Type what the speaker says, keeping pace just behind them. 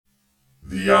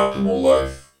the optimal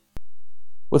life.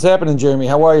 What's happening, Jeremy?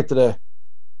 How are you today?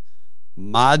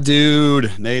 My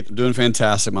dude, Nate, I'm doing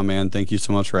fantastic, my man. Thank you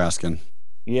so much for asking.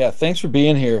 Yeah, thanks for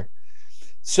being here.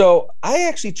 So I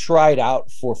actually tried out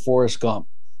for Forrest Gump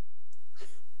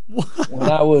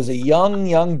when I was a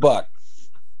young buck.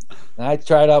 And I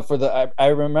tried out for I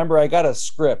remember I got a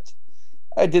script.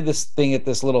 I did this thing at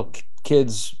this little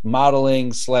kids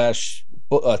modeling slash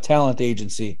talent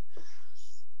agency.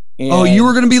 Oh, you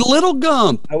were going to be Little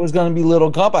Gump. I was going to be Little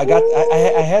Gump. I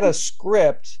had a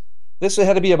script. This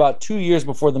had to be about 2 years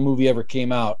before the movie ever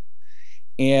came out.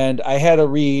 And I had to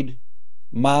read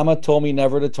Mama Told Me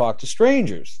Never to Talk to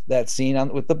Strangers, that scene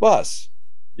with the bus.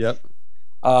 Yep.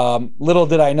 Little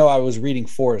did I know I was reading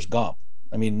Forrest Gump.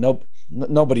 I mean,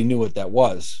 nobody knew what that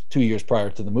was 2 years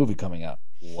prior to the movie coming out.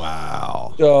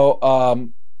 Wow. So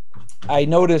I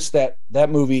noticed that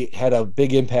movie had a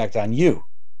big impact on you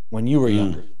when you were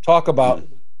younger. Talk about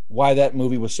why that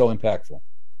movie was so impactful.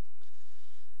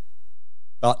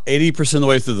 About 80% of the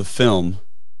way through the film,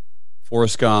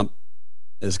 Forrest Gump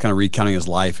is kind of recounting his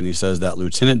life, and he says that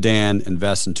Lieutenant Dan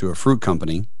invests into a fruit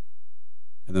company,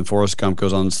 and then Forrest Gump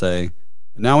goes on to say,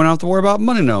 now we don't have to worry about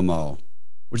money no more,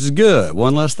 which is good.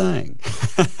 One less thing.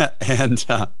 And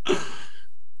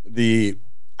the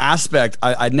aspect,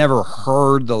 I'd never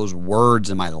heard those words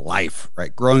in my life,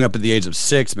 right? Growing up at the age of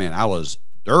 6, man, I was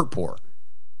dirt poor.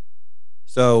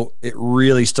 So it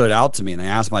really stood out to me. And I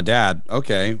asked my dad,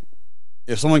 okay,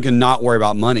 if someone can not worry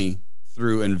about money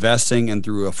through investing and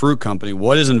through a fruit company,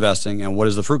 what is investing and what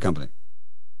is the fruit company?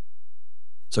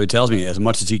 So he tells me as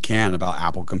much as he can about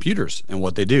Apple computers and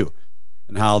what they do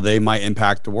and how they might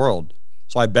impact the world.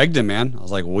 So I begged him, man. I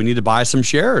was like, well, we need to buy some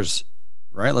shares,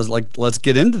 right? Let's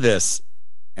get into this.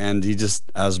 And he just,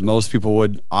 as most people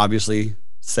would obviously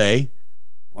say,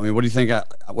 I mean, what do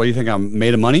you think I'm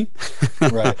made of money?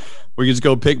 Right. We can just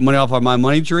go pick money off of my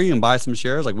money tree and buy some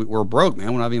shares. Like we're broke, man.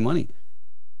 We don't have any money.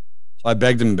 So I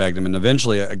begged him. And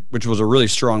eventually, which was a really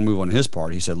strong move on his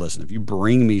part, he said, listen, if you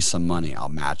bring me some money, I'll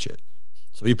match it.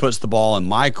 So he puts the ball in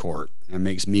my court and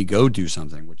makes me go do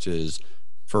something, which is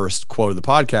first quote of the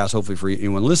podcast. Hopefully for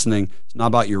anyone listening, it's not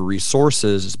about your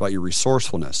resources. It's about your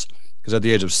resourcefulness. Because at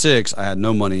the age of 6, I had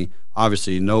no money,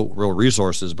 obviously no real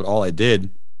resources, but all I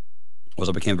did was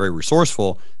I became very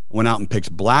resourceful, went out and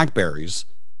picked blackberries,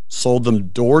 sold them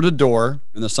door to door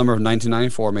in the summer of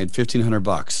 1994, made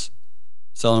 $1,500,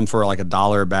 selling them for like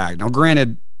 $1 a bag. Now,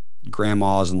 granted,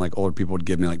 grandmas and like older people would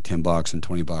give me like $10 and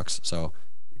 $20. So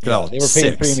yeah, they were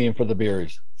paying premium for the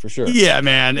berries for sure. Yeah,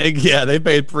 man. Yeah, they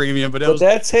paid premium, but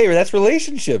that's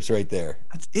relationships right there.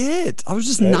 That's it. I was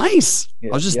just nice.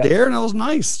 Yeah, I was just there and I was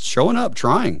nice, showing up,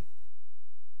 trying.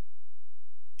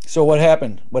 So what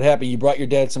happened? You brought your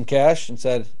dad some cash and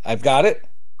said, I've got it.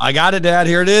 I got it, Dad.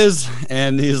 Here it is.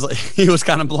 And he was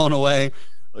kind of blown away.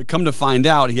 Come to find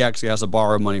out, he actually has to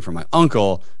borrow money from my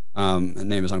uncle. His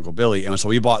name is Uncle Billy. And so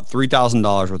we bought $3,000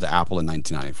 worth of Apple in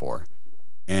 1994.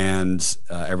 And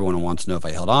everyone wants to know if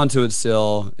I held on to it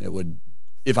still. It would,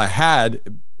 if I had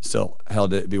still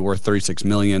held it, it'd be worth $36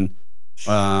 million.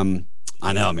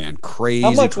 I know, man. Crazy.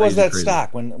 How much was that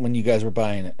stock when you guys were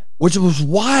buying it? Which was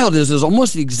wild is it was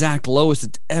almost the exact lowest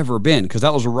it's ever been, because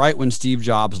that was right when Steve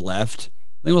Jobs left.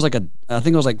 I think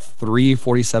it was like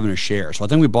 $3.47 a share. So I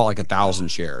think we bought like 1,000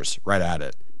 shares right at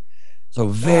it. So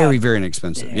very, very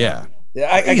inexpensive. Yeah.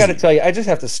 I got to tell you, I just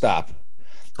have to stop.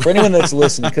 For anyone that's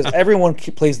listening, because everyone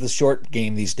plays the short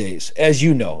game these days, as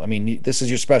you know. I mean, this is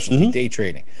your specialty, day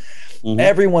trading.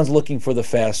 Everyone's looking for the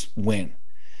fast win.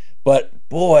 But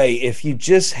boy, if you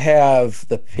just have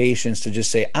the patience to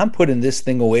just say, I'm putting this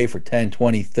thing away for 10,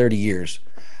 20, 30 years.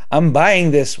 I'm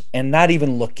buying this and not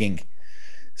even looking.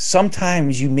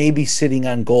 Sometimes you may be sitting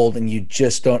on gold and you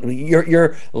just don't.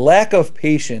 Your lack of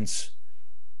patience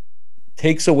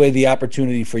takes away the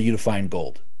opportunity for you to find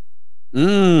gold.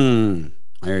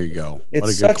 There you go.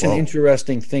 It's such an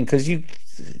interesting thing, because you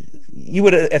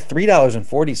would, at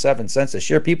 $3.47 a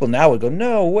share, people now would go,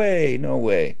 no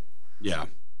way. Yeah.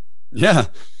 Yeah,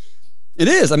 it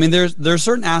is. I mean, there's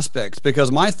certain aspects, because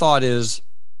my thought is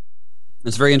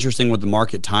it's very interesting with the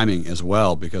market timing as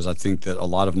well, because I think that a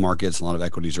lot of markets, a lot of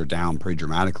equities are down pretty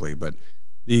dramatically. But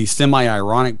the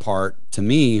semi-ironic part to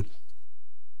me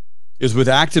is with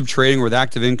active trading, with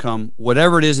active income,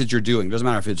 whatever it is that you're doing, doesn't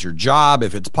matter if it's your job,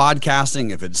 if it's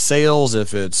podcasting, if it's sales,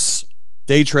 if it's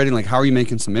day trading, like how are you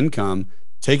making some income,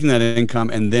 taking that income,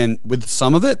 and then with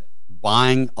some of it,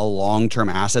 buying a long-term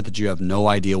asset that you have no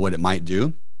idea what it might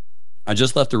do. I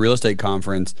just left a real estate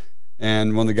conference,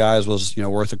 and one of the guys was,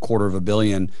 worth $250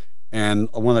 million. And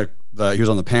he was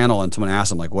on the panel, and someone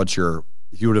asked him, like, if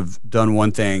you would have done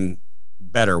one thing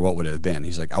better, what would it have been?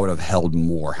 He's like, I would have held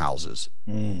more houses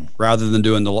rather than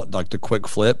doing the quick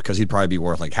flip, because he'd probably be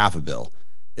worth like half a bill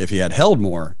if he had held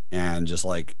more and just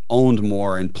like owned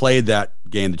more and played that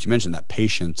game that you mentioned, that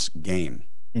patience game.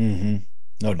 Mm-hmm.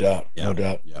 No doubt. Yeah. No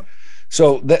doubt. Yeah.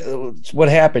 So what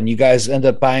happened? You guys end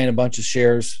up buying a bunch of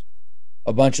shares,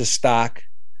 a bunch of stock,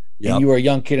 and you were a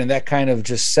young kid, and that kind of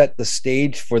just set the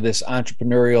stage for this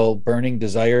entrepreneurial burning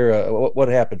desire. What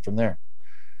happened from there?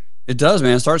 It does,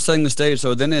 man. Start setting the stage.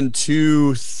 So then in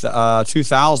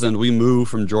 2000, we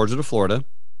moved from Georgia to Florida.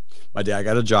 My dad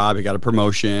got a job. He got a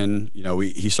promotion. You know,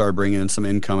 he started bringing in some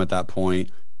income at that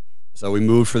point. So we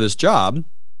moved for this job,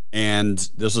 and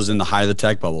this was in the height of the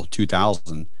tech bubble,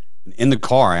 2000. And in the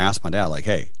car, I asked my dad, like,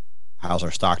 hey, how's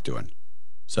our stock doing?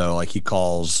 So like he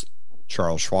calls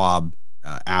Charles Schwab,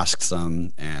 asks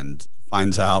him, and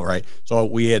finds out, right? So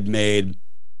we had made,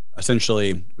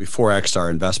 essentially, we 4X'd our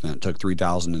investment, took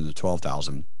 3,000 into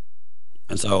 12,000.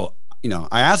 And so, you know,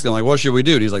 I asked him, like, what should we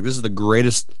do? And he's like, this is the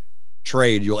greatest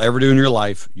trade you'll ever do in your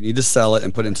life. You need to sell it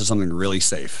and put it into something really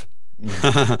safe.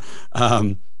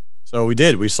 So we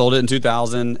did. We sold it in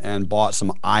 2000 and bought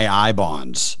some II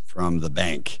bonds from the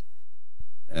bank.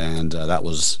 And that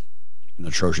was an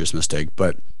atrocious mistake,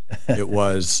 but it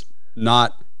was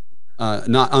not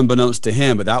unbeknownst to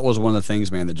him, but that was one of the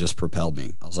things, man, that just propelled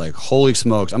me. I was like, holy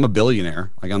smokes, I'm a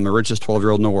billionaire. Like, I'm the richest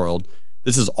 12-year-old in the world.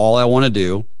 This is all I want to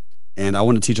do. And I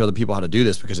want to teach other people how to do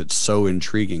this because it's so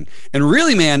intriguing. And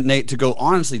really, man, Nate, to go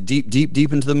honestly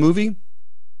deep into the movie,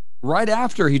 right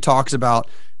after he talks about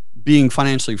being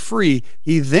financially free,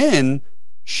 he then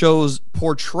shows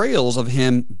portrayals of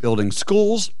him building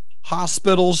schools,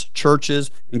 hospitals,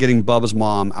 churches, and getting Bubba's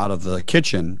mom out of the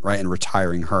kitchen, right, and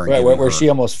retiring her. Right, where she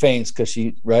almost faints because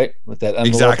she, right, with that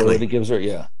envelope that he gives her,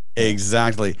 yeah.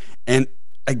 Exactly. And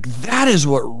like, that is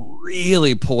what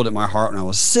really pulled at my heart when I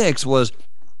was 6, was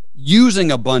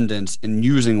using abundance and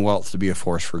using wealth to be a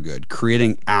force for good,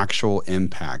 creating actual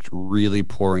impact, really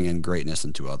pouring in greatness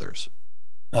into others.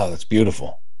 Oh, that's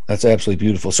beautiful. That's absolutely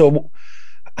beautiful. So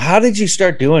how did you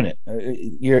start doing it?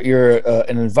 You're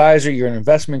an advisor, you're an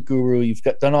investment guru, you've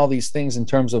done all these things in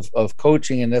terms of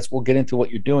coaching, and we'll get into what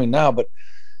you're doing now, but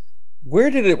where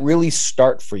did it really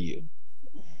start for you?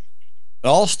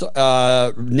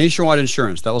 Nationwide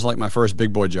Insurance. That was like my first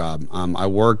big boy job. I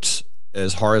worked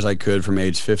as hard as I could from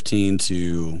age 15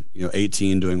 to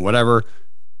 18, doing whatever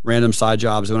random side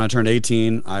jobs. When I turned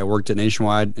 18, I worked at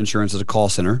Nationwide Insurance as a call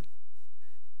center.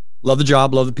 Love the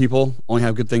job, love the people, only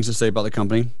have good things to say about the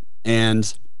company.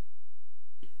 And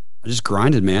I just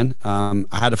grinded, man. I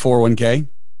had a 401k.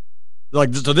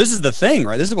 Like, so this is the thing,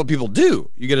 right? This is what people do.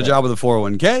 You get a job with a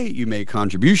 401k, you make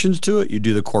contributions to it, you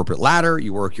do the corporate ladder,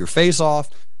 you work your face off.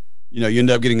 You end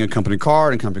up getting a company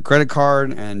card and company credit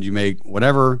card, and you make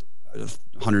whatever,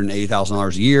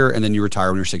 $180,000 a year, and then you retire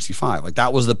when you're 65. Like,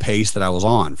 that was the pace that I was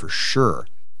on, for sure.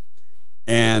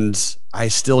 And I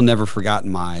still never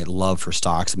forgotten my love for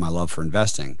stocks and my love for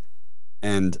investing.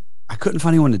 And I couldn't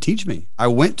find anyone to teach me. I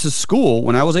went to school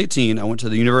when I was 18. I went to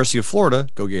the University of Florida,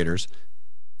 go Gators,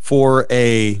 for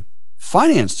a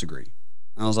finance degree.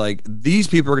 And I was like, these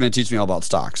people are going to teach me all about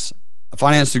stocks. A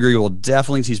finance degree will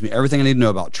definitely teach me everything I need to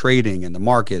know about trading and the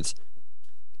markets.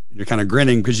 You're kind of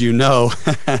grinning because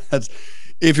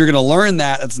if you're going to learn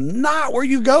that, it's not where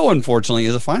you go, unfortunately,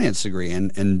 is a finance degree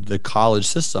and the college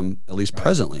system, at least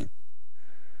presently.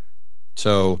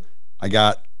 So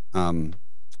I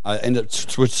ended up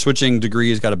switching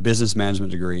degrees, got a business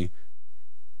management degree,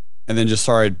 and then just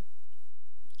started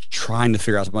trying to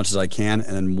figure out as much as I can.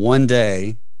 And then one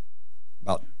day,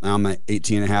 about now I'm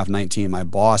 18 and a half, 19, my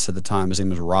boss at the time, his name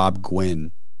was Rob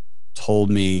Gwynn, told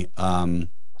me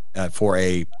for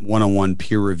a one-on-one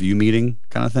peer review meeting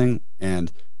kind of thing.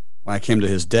 And when I came to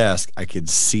his desk, I could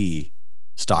see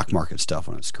stock market stuff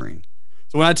on his screen.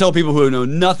 So when I tell people who know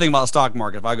nothing about stock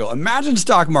market, if I go, imagine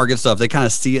stock market stuff, they kind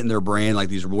of see it in their brain, like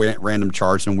these random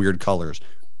charts and weird colors.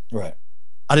 Right.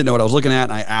 I didn't know what I was looking at.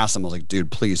 And I asked him, I was like, dude,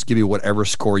 please give me whatever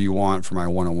score you want for my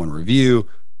one-on-one review.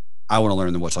 I want to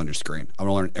learn what's on your screen. I want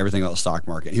to learn everything about the stock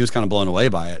market. And he was kind of blown away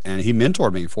by it. And he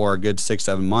mentored me for a good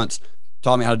 6-7 months,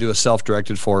 taught me how to do a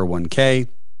self-directed 401k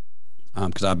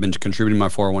because I've been contributing my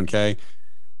 401k.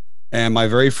 And my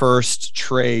very first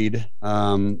trade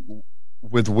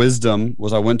with wisdom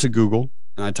was I went to Google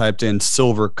and I typed in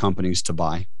silver companies to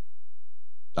buy.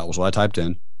 That was what I typed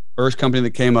in. First company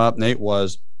that came up, Nate,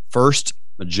 was First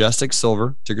Majestic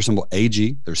Silver, ticker symbol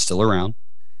AG. They're still around.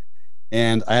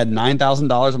 And I had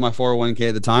 $9,000 on my 401k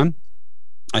at the time.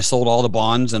 I sold all the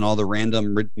bonds and all the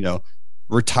random,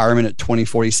 retirement at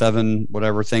 2047,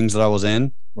 whatever things that I was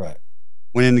in. Right.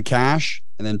 Went into cash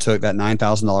and then took that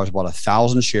 $9,000, bought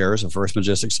 1,000 shares of First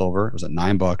Majestic Silver. It was at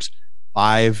 $9.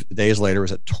 5 days later, it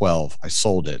was at 12. I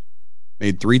sold it,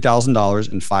 made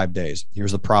 $3,000 in 5 days.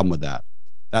 Here's the problem with that.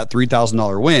 That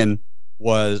 $3,000 win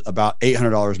was about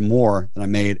 $800 more than I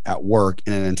made at work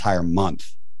in an entire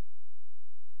month.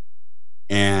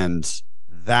 And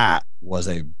that was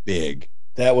a big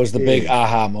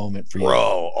aha moment for you.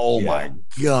 Bro, my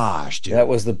gosh, dude. That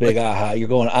was the big aha. You're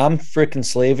going, I'm freaking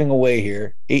slaving away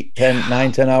here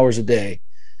 9, 10 hours a day.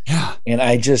 Yeah. And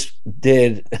I just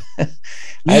did,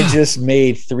 I just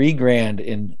made $3,000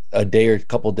 in a day or a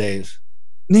couple days.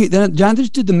 Nate, then John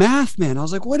just did the math, man. I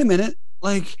was like, wait a minute.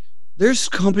 Like, there's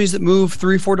companies that move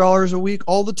 $3, $4 a week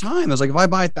all the time. I was like, if I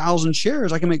buy 1,000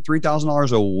 shares, I can make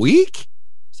 $3,000 a week.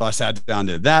 So I sat down,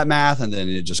 did that math, and then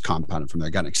it just compounded from there. I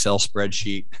got an Excel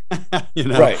spreadsheet.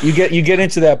 Right. You get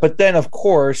into that, but then of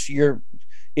course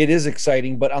it is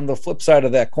exciting. But on the flip side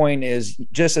of that coin is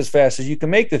just as fast as you can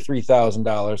make the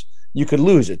 $3,000, you could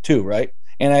lose it too, right?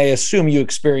 And I assume you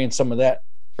experienced some of that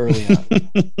early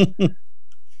on.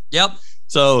 Yep.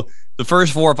 So the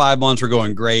first 4 or 5 months were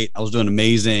going great. I was doing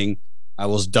amazing. I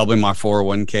was doubling my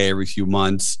 401k every few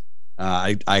months.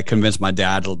 I convinced my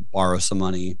dad to borrow some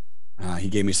money. He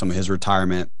gave me some of his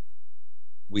retirement.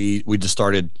 I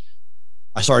started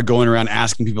going around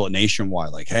asking people at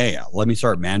Nationwide, like, hey, let me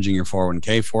start managing your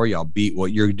 401k for you. I'll beat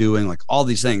what you're doing, like all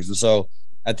these things. And so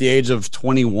at the age of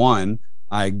 21,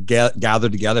 I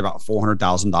gathered together about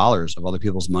 $400,000 of other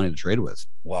people's money to trade with.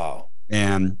 Wow.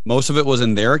 And most of it was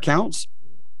in their accounts.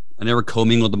 I never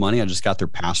commingled the money. I just got their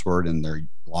password and their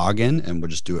login and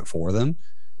would just do it for them.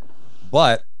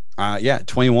 But at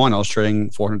 21, I was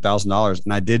trading $400,000,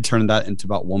 and I did turn that into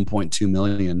about 1.2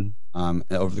 million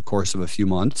over the course of a few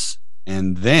months,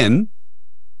 and then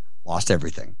lost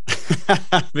everything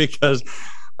because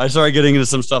I started getting into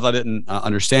some stuff I didn't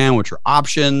understand, which were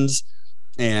options,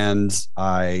 and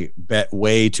I bet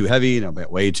way too heavy and I bet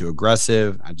way too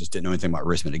aggressive. I just didn't know anything about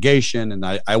risk mitigation, and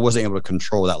I wasn't able to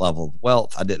control that level of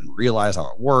wealth. I didn't realize how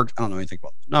it worked. I don't know anything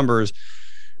about the numbers.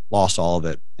 Lost all of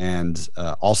it. And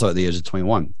also at the age of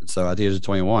 21. So at the age of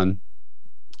 21,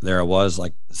 there I was,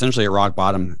 like, essentially at rock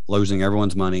bottom, losing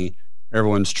everyone's money,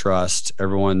 everyone's trust,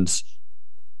 everyone's,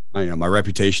 my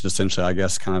reputation, essentially, I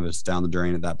guess, kind of is down the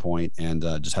drain at that point, and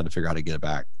just had to figure out how to get it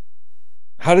back.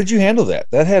 How did you handle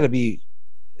that? That had to be,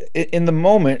 in the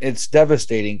moment, it's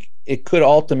devastating. It could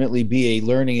ultimately be a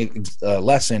learning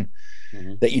lesson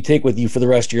that you take with you for the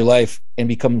rest of your life and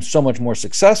become so much more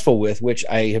successful with, which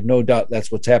I have no doubt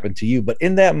that's what's happened to you. But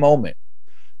in that moment,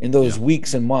 in those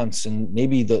weeks and months and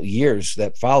maybe the years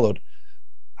that followed,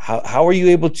 how are you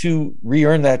able to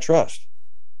re-earn that trust?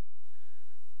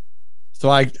 So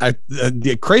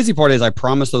the crazy part is I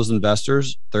promised those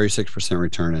investors 36%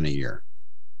 return in a year.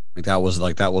 That was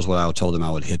what I told them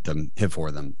I would hit for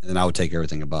them, and I would take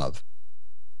everything above.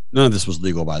 None of this was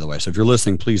legal, by the way. So if you're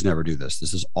listening, please never do this.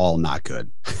 This is all not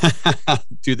good.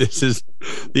 Dude, this is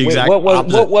the exact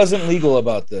opposite. What wasn't legal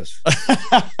about this?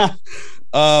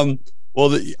 All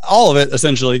of it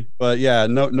essentially, but yeah,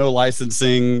 no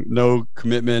licensing, no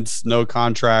commitments, no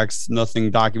contracts,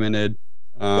 nothing documented.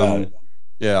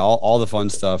 Yeah, all the fun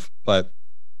stuff, but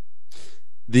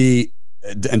and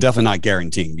definitely not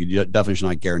guaranteeing. You definitely should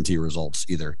not guarantee results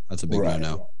either. That's a big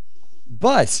no-no.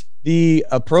 But the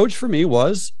approach for me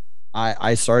was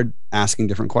I started asking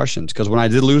different questions, because when I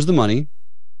did lose the money,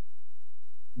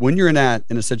 when you're in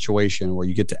a situation where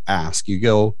you get to ask, you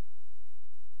go,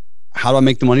 how do I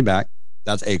make the money back?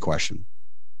 That's a question.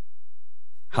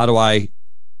 How do I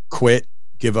quit,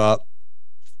 give up,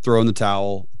 throw in the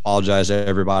towel, apologize to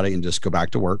everybody, and just go back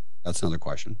to work? That's another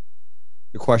question.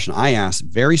 The question I asked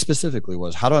very specifically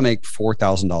was, how do I make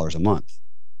 $4,000 a month?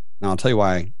 Now, I'll tell you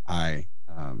why I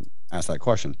asked that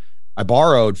question. I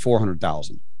borrowed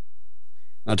 $400,000.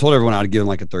 And I told everyone I'd give them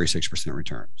like a 36%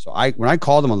 return. So when I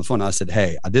called them on the phone, I said,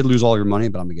 hey, I did lose all your money,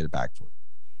 but I'm gonna get it back for you.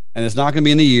 And it's not gonna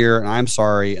be in a year, and I'm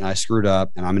sorry, and I screwed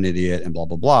up, and I'm an idiot, and blah,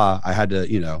 blah, blah. I had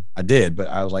to, I did, but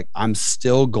I was like, I'm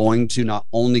still going to not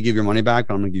only give your money back,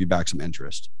 but I'm gonna give you back some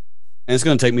interest. And it's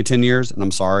gonna take me 10 years, and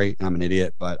I'm sorry, and I'm an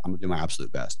idiot, but I'm gonna do my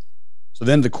absolute best. So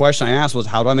then the question I asked was,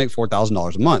 how do I make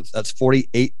 $4,000 a month? That's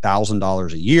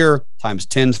 $48,000 a year times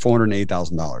 10 is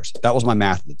 $408,000. That was my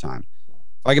math at the time.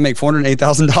 If I can make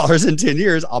 $408,000 in 10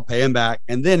 years, I'll pay him back.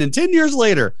 And then in 10 years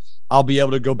later, I'll be able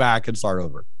to go back and start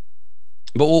over.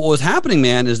 But what was happening,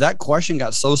 man, is that question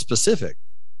got so specific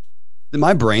that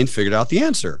my brain figured out the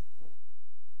answer.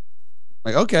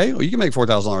 Like, okay, well, you can make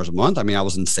 $4,000 a month. I mean, I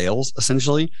was in sales,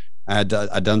 essentially. I'd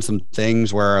done some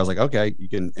things where I was like, okay, you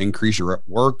can increase your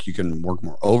work. You can work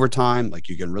more overtime. Like,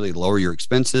 you can really lower your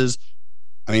expenses.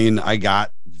 I mean, I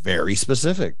got very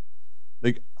specific.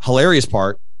 the hilarious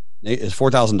part is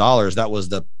 $4,000. That was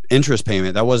the interest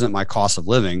payment. That wasn't my cost of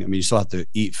living. I mean, you still have to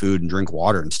eat food and drink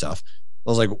water and stuff. I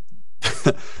was like,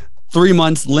 3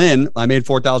 months in, I made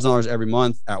 $4,000 every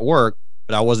month at work,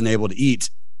 but I wasn't able to eat. So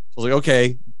I was like,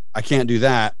 okay, I can't do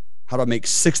that. How do I make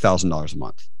 $6,000 a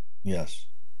month? Yes.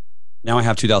 Now I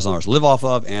have $2,000 to live off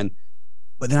of.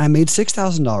 But then I made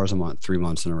 $6,000 a month, 3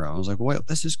 months in a row. I was like, wait,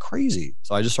 this is crazy.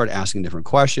 So I just started asking different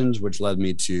questions, which led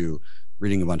me to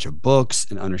reading a bunch of books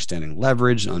and understanding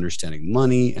leverage and understanding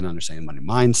money and understanding money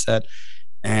mindset.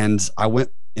 And I went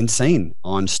insane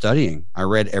on studying. I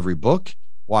read every book,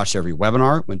 watched every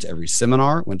webinar, went to every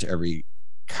seminar, went to every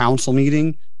council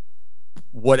meeting.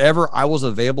 Whatever I was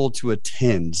available to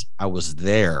attend, I was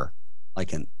there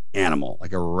like an animal,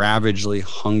 like a ravagely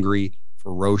hungry,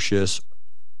 ferocious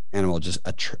animal, just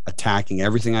attacking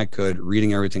everything I could,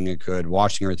 reading everything I could,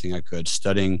 watching everything I could,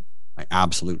 studying my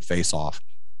absolute face off.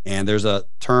 And there's a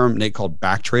term, Nate, called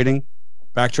back trading.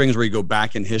 Back trading is where you go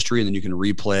back in history and then you can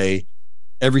replay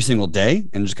every single day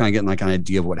and just kind of get like an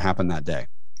idea of what happened that day.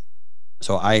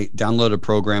 So I downloaded a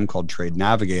program called Trade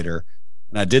Navigator,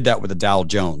 and I did that with the Dow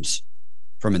Jones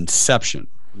from inception,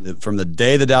 from the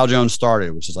day the Dow Jones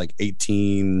started, which is like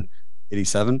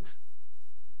 1887,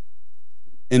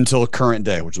 until current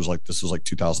day, which was like, this was like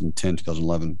 2010,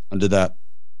 2011. I did that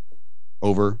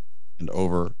over and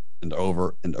over and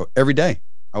over and every day.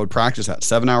 I would practice that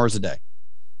 7 hours a day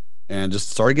and just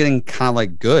started getting kind of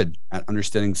like good at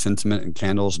understanding sentiment and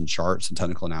candles and charts and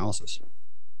technical analysis.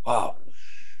 Wow.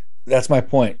 That's my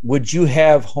point. Would you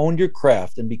have honed your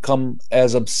craft and become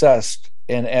as obsessed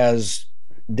and as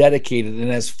dedicated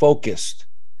and as focused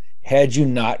had you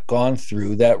not gone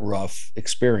through that rough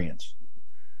experience?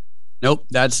 Nope.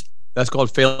 That's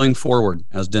called failing forward,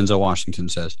 as Denzel Washington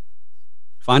says.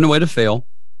 Find a way to fail,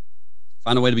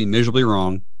 find a way to be miserably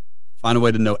wrong, find a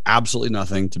way to know absolutely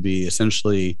nothing, to be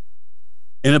essentially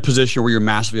in a position where you're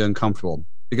massively uncomfortable.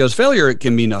 Because failure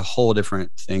can mean a whole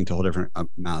different thing to a whole different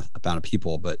amount of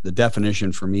people. But the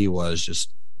definition for me was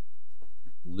just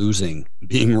losing,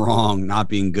 being wrong, not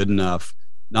being good enough,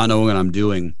 not knowing what I'm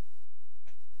doing.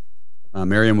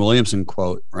 Marianne Williamson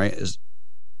quote, right, is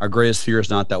our greatest fear is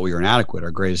not that we are inadequate.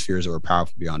 Our greatest fear is that we're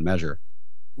powerful beyond measure.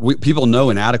 People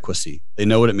know inadequacy. They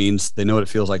know what it means. They know what it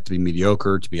feels like to be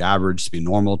mediocre, to be average, to be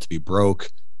normal, to be broke.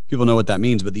 People know what that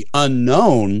means. But the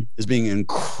unknown is being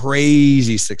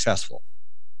crazy successful.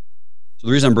 So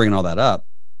the reason I'm bringing all that up,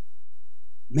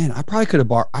 man, I probably could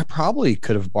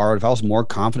have borrowed, if I was more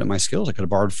confident in my skills, I could have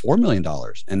borrowed $4 million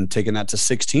and taken that to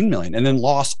 16 million and then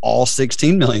lost all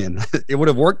 16 million. It would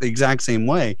have worked the exact same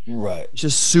way. Right. It's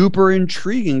just super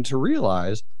intriguing to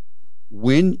realize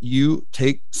when you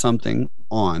take something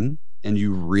on and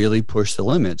you really push the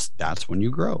limits, that's when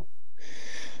you grow.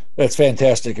 That's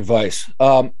fantastic advice.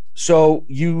 I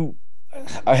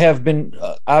have been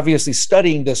obviously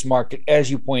studying this market,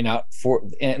 as you point out,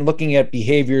 and looking at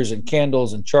behaviors and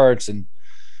candles and charts and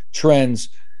trends.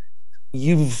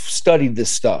 You've studied this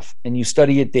stuff and you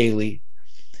study it daily.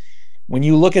 When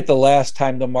you look at the last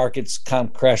time the market's come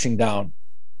crashing down,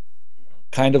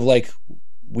 kind of like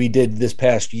we did this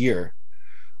past year,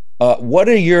 what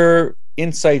are your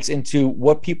insights into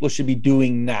what people should be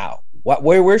doing now?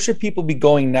 Where should people be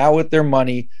going now with their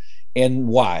money, and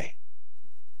why?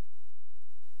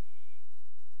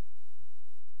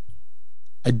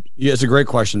 Yeah, it's a great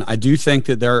question. I do think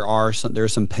that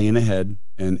there's some pain ahead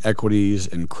in equities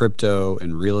and crypto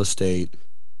and real estate.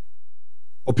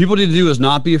 What people need to do is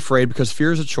not be afraid, because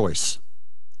fear is a choice.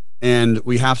 And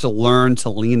we have to learn to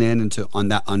lean on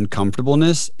that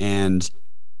uncomfortableness and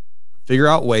figure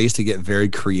out ways to get very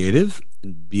creative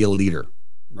and be a leader,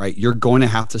 right? You're going to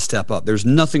have to step up. There's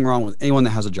nothing wrong with anyone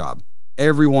that has a job.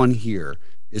 Everyone here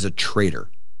is a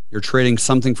trader. You're trading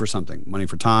something for something, money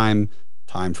for time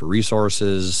for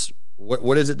resources.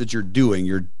 What is it that you're doing?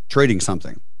 You're trading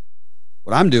something.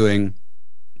 What I'm doing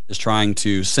is trying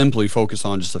to simply focus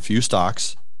on just a few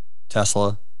stocks: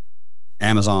 Tesla,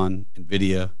 Amazon,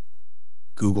 Nvidia,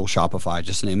 Google, Shopify,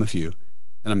 just to name a few.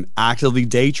 And I'm actively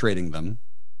day trading them,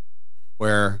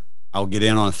 where I'll get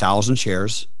in on 1,000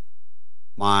 shares.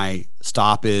 My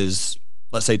stop is,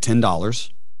 let's say,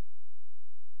 $10.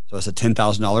 So it's a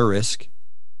 $10,000 risk.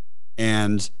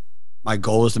 And my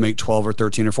goal is to make $12 or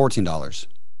 $13 or $14.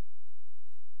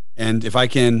 And if I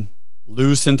can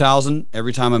lose 10,000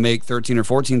 every time I make 13 or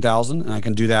 14,000, and I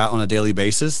can do that on a daily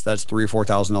basis, that's $3,000 or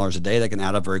 $4,000 a day. That can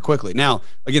add up very quickly. Now,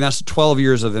 again, that's 12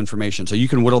 years of information. So you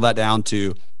can whittle that down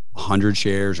to 100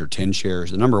 shares or 10 shares.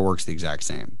 The number works the exact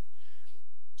same.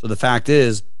 So the fact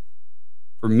is,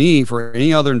 for me, for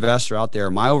any other investor out there,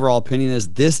 my overall opinion is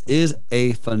this is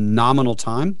a phenomenal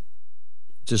time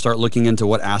to start looking into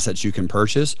what assets you can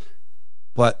purchase,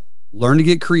 but learn to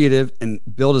get creative and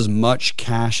build as much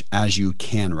cash as you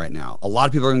can right now. A lot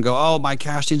of people are going to go, oh, my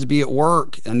cash needs to be at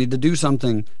work. I need to do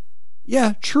something.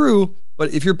 Yeah, true.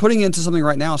 But if you're putting it into something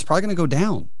right now, it's probably going to go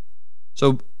down.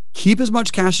 So keep as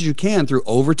much cash as you can through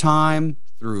overtime,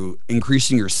 through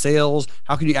increasing your sales.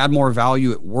 How can you add more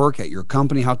value at work, at your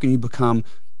company? How can you become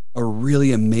a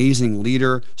really amazing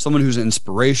leader, someone who's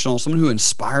inspirational, someone who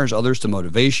inspires others to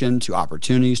motivation, to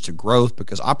opportunities, to growth,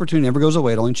 because opportunity never goes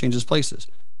away. It only changes places.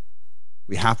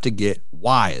 We have to get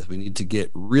wise. We need to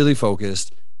get really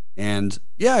focused. And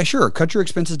yeah, sure, cut your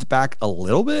expenses back a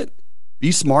little bit.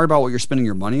 Be smart about what you're spending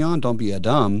your money on. Don't be a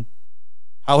dumb.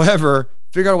 However,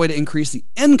 figure out a way to increase the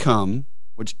income,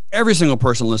 which every single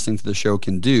person listening to the show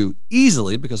can do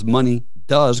easily because money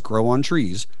does grow on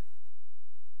trees.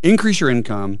 Increase your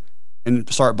income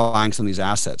and start buying some of these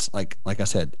assets. Like I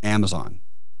said, Amazon,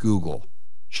 Google,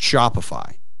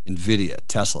 Shopify, NVIDIA,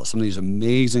 Tesla, some of these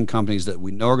amazing companies that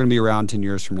we know are going to be around 10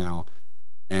 years from now,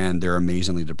 and they're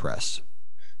amazingly depressed.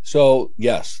 So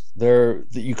yes,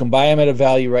 you can buy them at a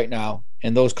value right now,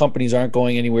 and those companies aren't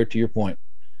going anywhere, to your point.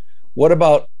 What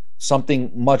about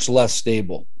something much less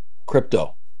stable?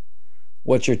 Crypto.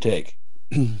 What's your take?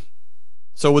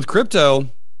 So with crypto,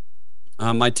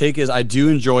 my take is I do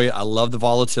enjoy it. I love the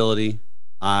volatility.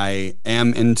 I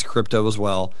am into crypto as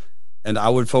well. And I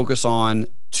would focus on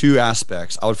two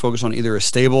aspects. I would focus on either a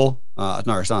stable, no,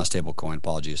 it's not a stable coin,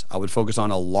 apologies. I would focus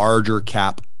on a larger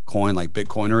cap coin like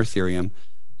Bitcoin or Ethereum.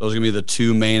 Those are going to be the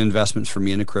two main investments for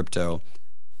me into crypto.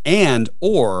 And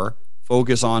or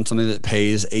focus on something that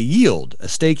pays a yield, a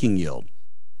staking yield.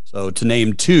 So to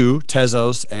name two,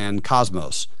 Tezos and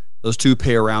Cosmos. Those two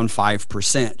pay around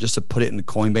 5% just to put it in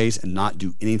Coinbase and not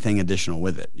do anything additional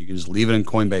with it. You can just leave it in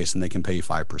Coinbase and they can pay you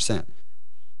 5%.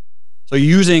 So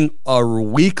using a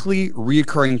weekly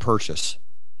recurring purchase.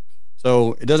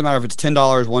 So it doesn't matter if it's $10,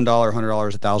 $1, $100,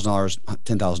 $1,000,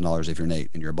 $10,000 if you're Nate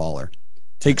and you're a baller.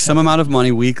 Take some amount of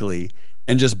money weekly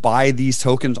and just buy these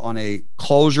tokens on a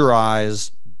close your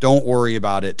eyes, don't worry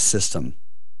about it system.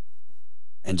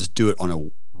 And just do it on a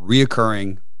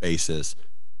reoccurring basis.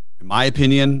 In my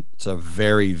opinion, it's a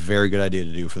very, very good idea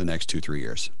to do for the next 2-3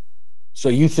 years. So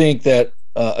you think that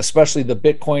especially the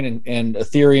Bitcoin and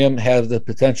Ethereum have the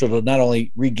potential to not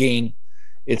only regain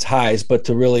its highs, but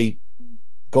to really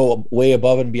go way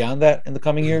above and beyond that in the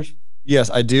coming years?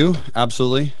 Yes, I do.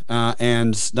 Absolutely.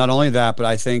 And not only that, but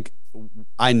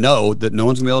I know that no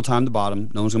one's gonna be able to time the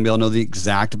bottom. No one's gonna be able to know the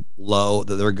exact low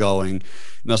that they're going.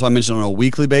 And that's why I mentioned on a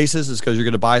weekly basis is because you're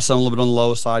going to buy some a little bit on the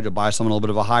low side, you'll buy some on a little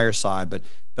bit of a higher side. But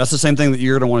that's the same thing that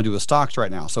you're going to want to do with stocks right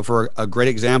now. So for a great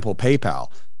example, PayPal.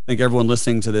 I think everyone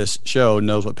listening to this show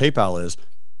knows what PayPal is.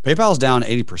 PayPal is down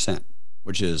 80%,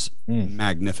 which is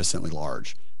magnificently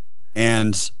large.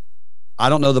 And I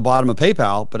don't know the bottom of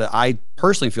PayPal, but I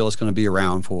personally feel it's going to be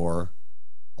around for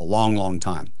a long, long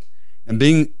time. And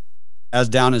being as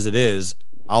down as it is,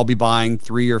 I'll be buying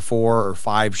 3 or 4 or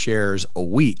 5 shares a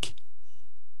week.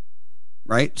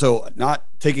 Right? So not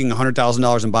taking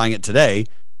 $100,000 and buying it today,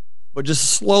 but just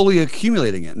slowly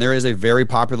accumulating it. And there is a very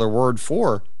popular word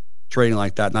for trading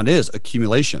like that, and that is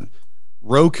accumulation.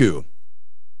 Roku,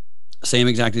 same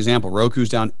exact example. Roku's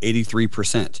down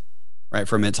 83%, right,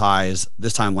 from its highs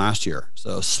this time last year.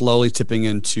 So slowly tipping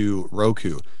into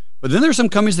Roku. But then there's some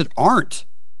companies that aren't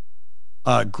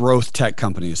growth tech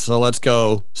companies. So let's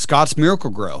go Scott's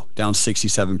Miracle-Gro, down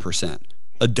 67%.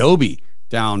 Adobe,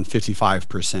 down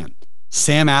 55%.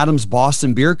 Sam Adams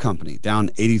Boston Beer Company, down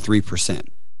 83%.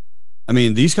 I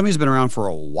mean, these companies have been around for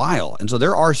a while. And so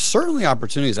there are certainly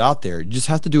opportunities out there. You just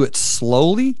have to do it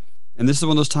slowly. And this is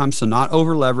one of those times to not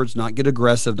over leverage, not get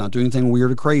aggressive, not do anything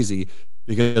weird or crazy,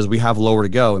 because we have lower to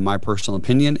go, in my personal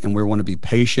opinion. And we want to be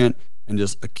patient and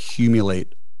just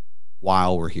accumulate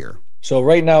while we're here. So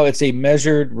right now it's a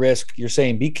measured risk. You're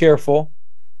saying be careful,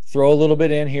 throw a little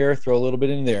bit in here, throw a little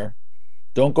bit in there.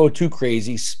 Don't go too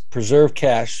crazy. Preserve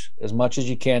cash as much as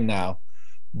you can now.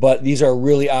 But these are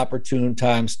really opportune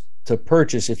times to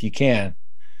purchase if you can,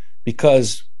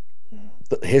 because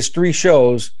the history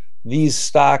shows these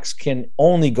stocks can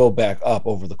only go back up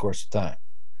over the course of time.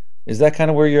 Is that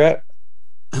kind of where you're at?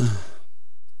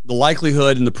 The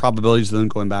likelihood and the probabilities of them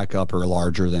going back up are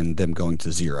larger than them going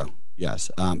to zero. Yes.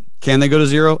 Can they go to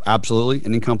zero? Absolutely.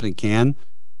 Any company can.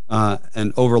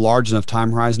 And over large enough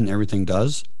time horizon, everything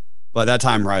does. But that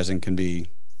time horizon can be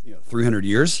 300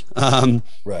 years.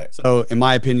 Right. So in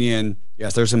my opinion,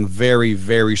 yes, there's some very,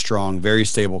 very strong, very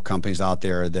stable companies out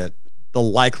there that the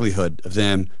likelihood of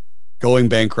them going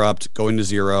bankrupt, going to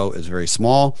zero is very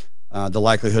small. The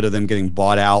likelihood of them getting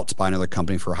bought out by another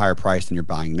company for a higher price than you're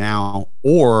buying now,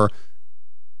 or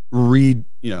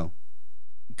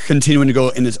continuing to go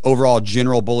in this overall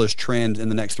general bullish trend in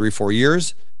the next 3-4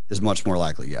 years is much more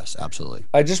likely. Yes, absolutely.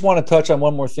 I just want to touch on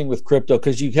one more thing with crypto,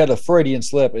 because you had a Freudian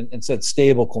slip and said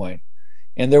stable coin.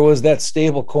 And there was that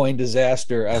stable coin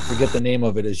disaster. I forget the name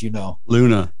of it, as you know.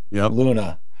 Luna. Yep.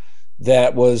 Luna.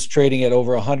 That was trading at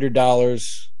over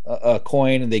 $100 a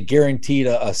coin, and they guaranteed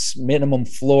a minimum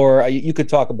floor. You could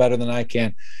talk better than I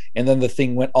can. And then the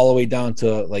thing went all the way down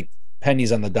to like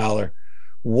pennies on the dollar.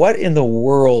 What in the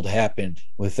world happened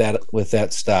with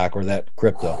that stock or that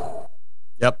crypto?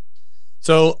 Yep.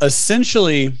 So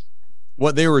essentially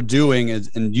what they were doing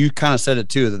is, and you kind of said it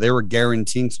too, that they were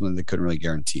guaranteeing something they couldn't really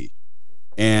guarantee.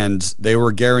 And they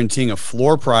were guaranteeing a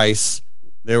floor price.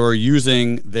 They were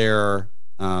using their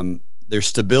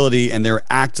stability, and they're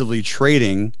actively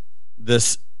trading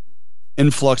this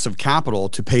influx of capital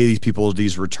to pay these people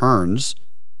these returns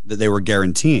that they were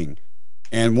guaranteeing.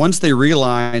 And once they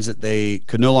realized that they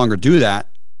could no longer do that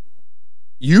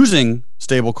using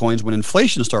stable coins, when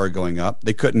inflation started going up,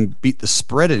 they couldn't beat the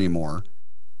spread anymore.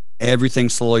 Everything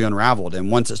slowly unraveled.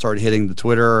 And once it started hitting the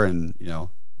Twitter, and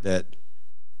that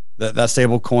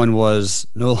stable coin was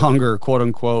no longer, quote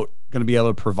unquote, going to be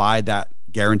able to provide that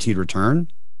guaranteed return,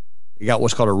 it got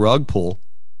what's called a rug pull.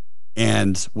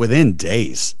 And within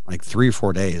days, like 3 or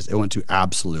 4 days, it went to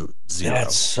absolute zero.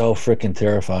 That's so freaking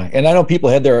terrifying. And I know people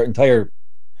had their entire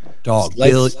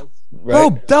right?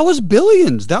 Bro, that was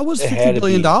billions. That was $50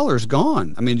 billion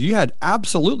gone. I mean, you had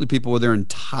absolutely people with their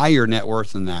entire net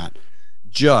worth in that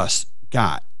just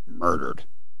got murdered.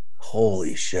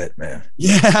 Holy shit, man.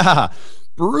 Yeah.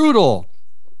 Brutal.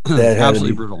 That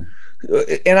absolutely brutal.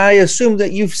 And I assume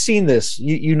that you've seen this.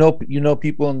 You know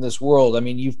people in this world. I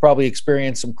mean, you've probably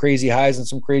experienced some crazy highs and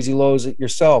some crazy lows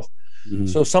yourself. Mm-hmm.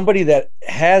 So somebody that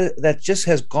just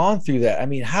has gone through that. I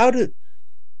mean, how do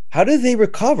they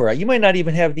recover? You might not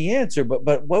even have the answer,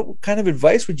 but what kind of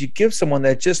advice would you give someone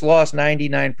that just lost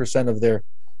 99% of their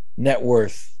net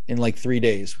worth in like 3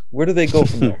 days? Where do they go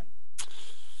from there?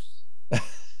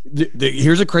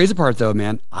 Here's the crazy part though,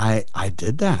 man. I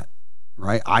did that.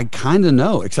 Right. I kind of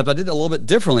know, except I did it a little bit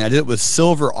differently. I did it with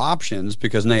silver options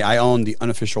because I own the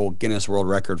unofficial Guinness World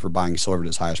Record for buying silver at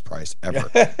its highest price ever.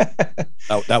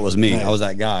 that was me. Nice. I was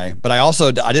that guy. But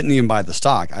I didn't even buy the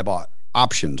stock. I bought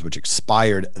options, which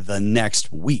expired the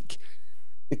next week.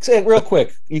 Real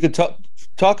quick, you could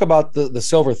talk about the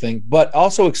silver thing, but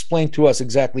also explain to us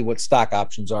exactly what stock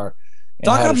options are.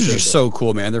 Stock options are so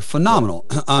cool, man. They're phenomenal.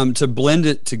 Yeah. To blend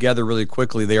it together really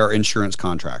quickly, they are insurance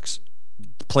contracts.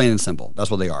 Plain and simple.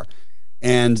 That's what they are.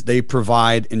 And they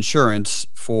provide insurance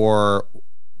for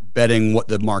betting what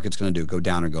the market's going to do, go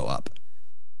down or go up.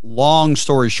 Long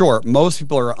story short, most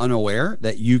people are unaware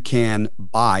that you can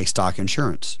buy stock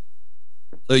insurance.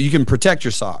 So you can protect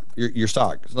your stock, your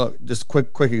stock. So just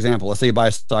quick example. Let's say you buy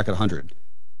a stock at 100.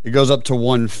 It goes up to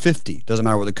 150. Doesn't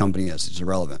matter what the company is. It's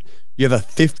irrelevant. You have a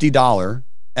 $50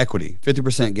 equity,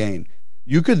 50% gain.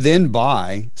 You could then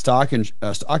buy stock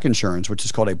insurance, which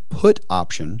is called a put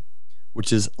option,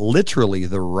 which is literally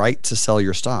the right to sell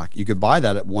your stock. You could buy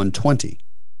that at 120.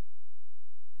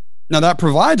 Now that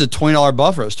provides a $20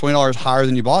 buffer. It's $20 higher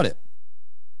than you bought it.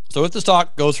 So if the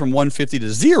stock goes from 150 to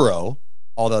zero,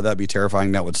 although that'd be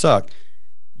terrifying, that would suck,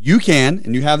 you can,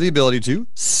 and you have the ability to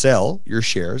sell your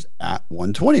shares at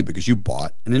 120 because you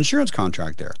bought an insurance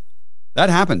contract there. That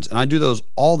happens. And I do those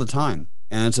all the time.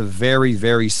 And it's a very,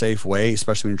 very safe way,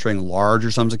 especially when you're trading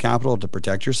larger sums of capital, to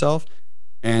protect yourself.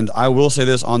 And I will say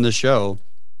this on this show,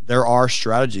 there are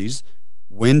strategies,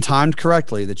 when timed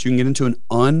correctly, that you can get into an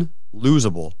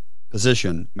unlosable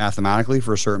position mathematically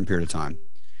for a certain period of time.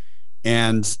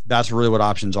 And that's really what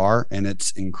options are. And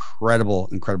it's incredible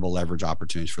leverage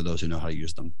opportunities for those who know how to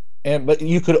use them. But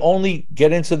you could only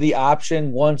get into the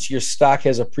option once your stock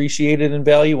has appreciated in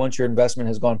value, once your investment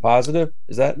has gone positive.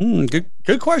 Is that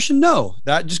good question? No,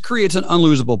 that just creates an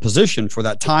unlosable position for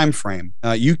that time frame.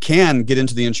 You can get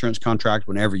into the insurance contract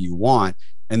whenever you want,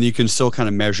 and you can still kind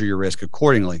of measure your risk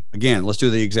accordingly. Again, let's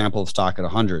do the example of stock at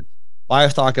 100. Buy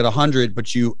a stock at 100,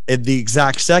 but you, at the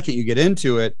exact second you get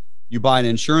into it, you buy an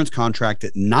insurance contract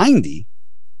at 90.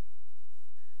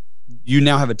 You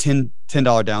now have a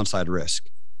 $10 downside risk.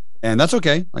 And that's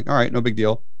okay. Like, all right, no big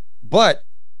deal. But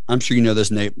I'm sure you know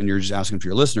this, Nate, and you're just asking for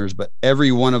your listeners, but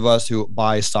every one of us who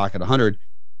buys stock at 100,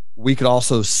 we could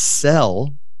also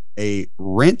sell a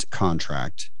rent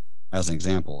contract, as an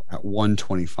example, at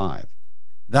 125.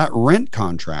 That rent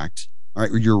contract, all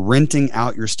right, you're renting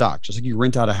out your stock, just like you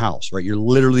rent out a house, right? You're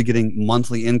literally getting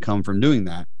monthly income from doing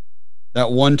that. That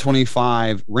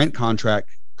 125 rent contract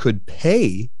could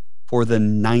pay for the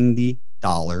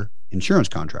 $90 insurance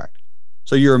contract.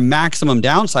 So your maximum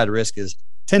downside risk is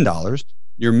 $10.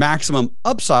 Your maximum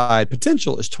upside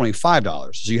potential is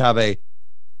 $25. So you have a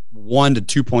 1 to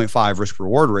 2.5 risk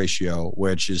reward ratio,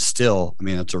 which is still, I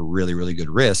mean, that's a really, really good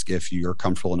risk if you're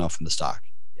comfortable enough in the stock.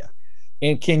 Yeah.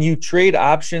 And can you trade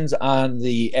options on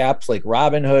the apps like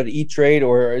Robinhood, E-Trade,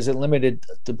 or is it limited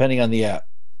depending on the app?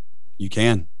 You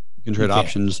can trade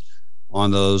options on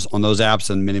those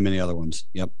apps and many, many other ones.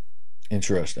 Yep.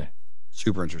 Interesting.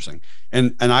 Super interesting.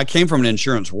 And I came from an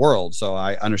insurance world, so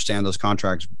I understand those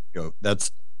contracts.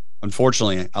 That's,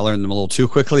 unfortunately, I learned them a little too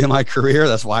quickly in my career.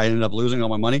 That's why I ended up losing all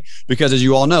my money, because as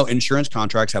you all know, insurance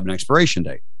contracts have an expiration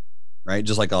date, right?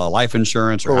 Just like a life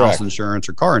insurance or house insurance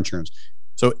or car insurance.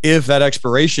 So if that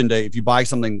expiration date, if you buy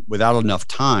something without enough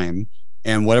time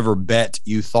and whatever bet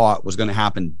you thought was going to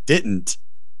happen didn't,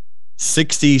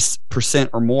 60%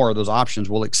 or more of those options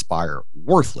will expire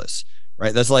worthless,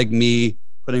 right? That's like me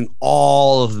putting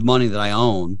all of the money that I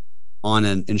own on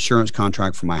an insurance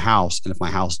contract for my house. And if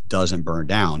my house doesn't burn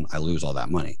down, I lose all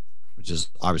that money, which is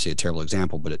obviously a terrible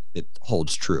example, but it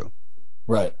holds true.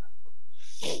 Right.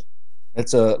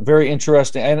 It's a very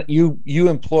interesting, and you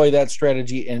employ that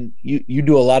strategy, and you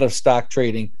do a lot of stock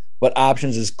trading, but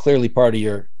options is clearly part of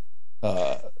your,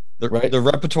 the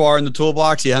repertoire in the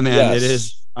toolbox. Yeah, man, yes. It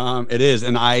is. It is.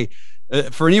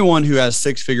 And for anyone who has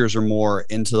six figures or more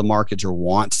into the markets or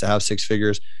wants to have six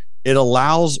figures, it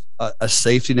allows a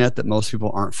safety net that most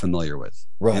people aren't familiar with.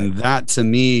 Right. And that, to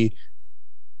me,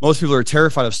 most people are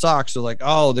terrified of stocks. They're like,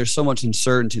 oh, there's so much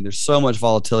uncertainty, there's so much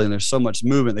volatility, and there's so much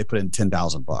movement. They put in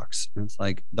 $10,000. And it's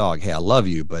like, dog, hey, I love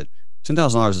you, but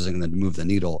 $10,000 isn't going to move the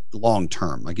needle long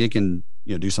term. Like, it can,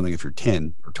 do something if you're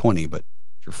 10 or 20, but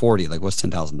if you're 40, like, what's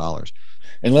 $10,000?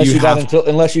 Unless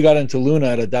you got into Luna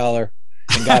at $1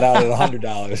 and got out at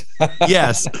 $100.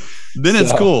 Yes, then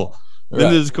it's cool.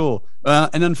 Then it is cool.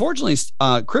 And unfortunately,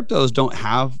 cryptos don't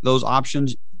have those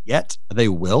options yet. They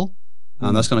will.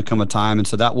 That's going to come a time. And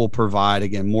so that will provide,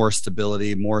 again, more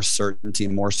stability, more certainty,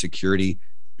 more security,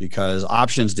 because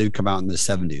options did come out in the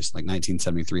 70s, like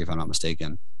 1973, if I'm not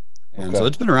mistaken. And so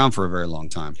it's been around for a very long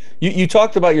time. You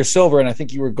talked about your silver, and I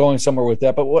think you were going somewhere with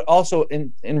that. But what also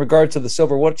in regards to the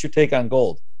silver, what's your take on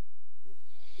gold?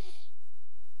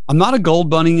 I'm not a gold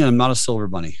bunny and I'm not a silver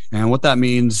bunny. And what that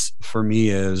means for me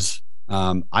is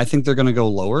I think they're going to go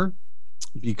lower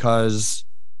because,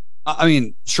 I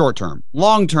mean, short term.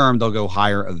 Long term, they'll go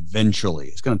higher eventually.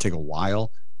 It's going to take a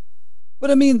while.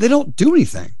 But, I mean, they don't do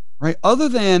anything, right? Other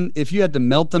than if you had to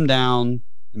melt them down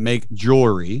and make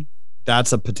jewelry,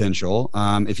 that's a potential.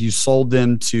 If you sold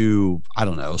them to, I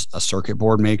don't know, a circuit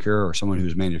board maker or someone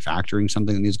who's manufacturing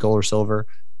something that needs gold or silver.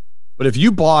 But if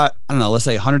you bought, I don't know, let's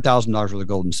say $100,000 worth of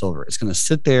gold and silver, it's going to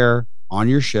sit there on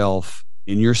your shelf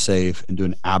in your safe and do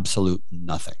an absolute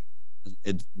nothing.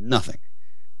 It's nothing.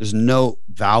 There's no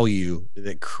value that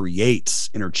it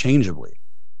creates interchangeably.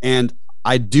 And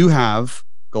I do have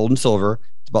gold and silver.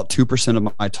 It's about 2%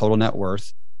 of my total net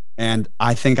worth. And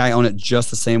I think I own it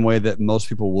just the same way that most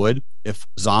people would. If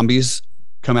zombies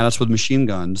come at us with machine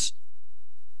guns,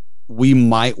 we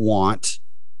might want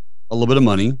a little bit of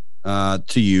money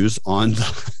to use on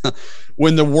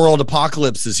when the world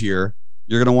apocalypse is here.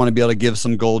 You're going to want to be able to give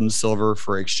some gold and silver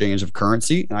for exchange of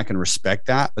currency. And I can respect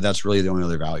that, but that's really the only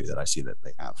other value that I see that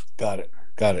they have. Got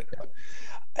it.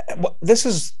 Yeah. This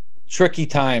is tricky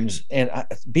times. And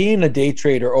being a day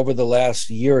trader over the last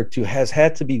year or two has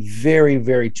had to be very,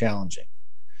 very challenging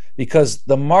because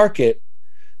the market,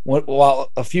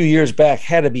 while a few years back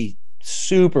had to be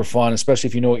super fun, especially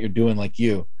if you know what you're doing like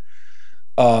you.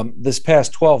 This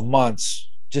past 12 months,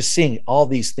 just seeing all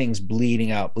these things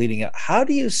bleeding out. How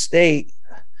do you stay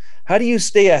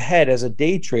ahead as a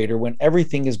day trader when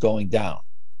everything is going down?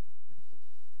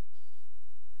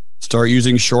 Start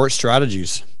using short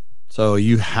strategies. So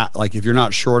you like if you're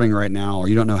not shorting right now or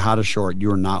you don't know how to short,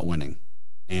 you are not winning.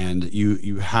 And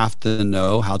you have to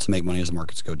know how to make money as the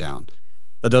markets go down.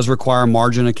 That does require a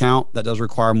margin account. That does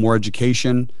require more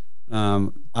education.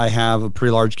 I have a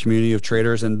pretty large community of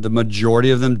traders, and the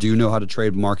majority of them do know how to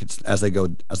trade markets as they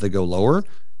go lower.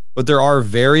 But there are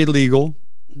very legal,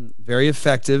 very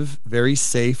effective, very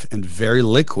safe, and very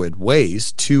liquid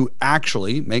ways to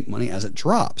actually make money as it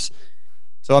drops.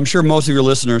 So I'm sure most of your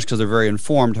listeners, because they're very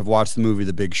informed, have watched the movie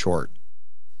The Big Short.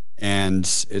 And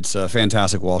it's a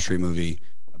fantastic Wall Street movie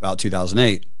about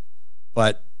 2008.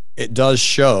 But it does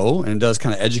show and it does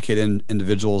kind of educate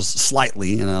individuals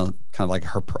slightly in a kind of like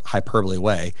hyperbole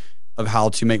way of how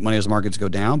to make money as markets go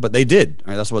down. But they did.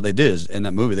 Right? That's what they did in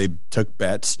that movie. They took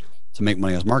bets to make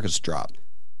money as markets drop.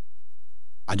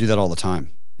 I do that all the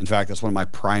time. In fact, that's one of my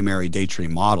primary day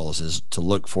trading models is to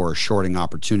look for a shorting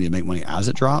opportunity to make money as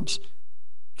it drops.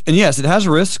 And yes, it has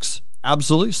risks.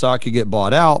 Absolutely. Stock could get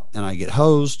bought out and I get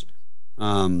hosed.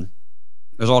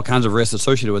 There's all kinds of risks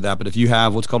associated with that. But if you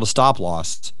have what's called a stop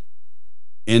loss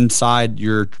inside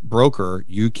your broker,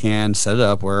 you can set it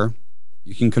up where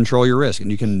you can control your risk,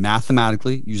 and you can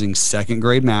mathematically, using second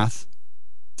grade math,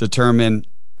 determine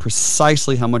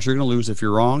precisely how much you're going to lose if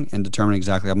you're wrong and determine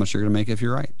exactly how much you're going to make if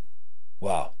you're right.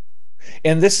 Wow.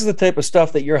 And this is the type of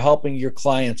stuff that you're helping your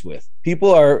clients with.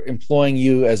 People are employing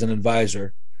you as an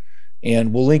advisor,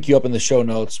 and we'll link you up in the show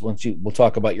notes we'll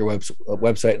talk about your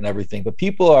website and everything. But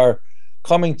people are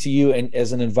coming to you and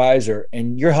as an advisor,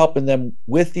 and you're helping them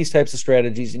with these types of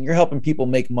strategies, and you're helping people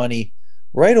make money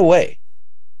right away.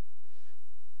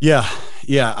 Yeah.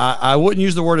 I wouldn't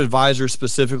use the word advisor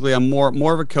specifically. I'm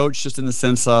more of a coach, just in the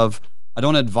sense of I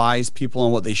don't advise people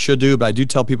on what they should do, but I do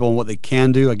tell people on what they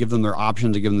can do. I give them their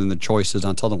options, I give them the choices,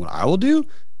 and I tell them what I will do.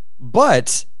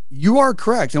 But you are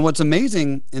correct. And what's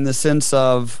amazing in the sense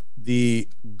of the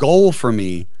goal for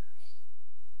me,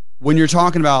 when you're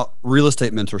talking about real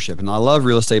estate mentorship, and I love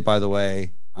real estate, by the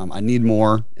way, I need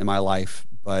more in my life,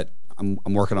 but I'm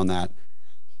working on that.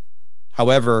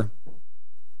 However,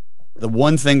 the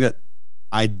one thing that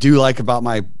I do like about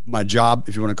my job,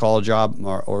 if you want to call it a job,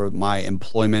 or my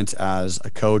employment as a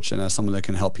coach and as someone that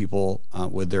can help people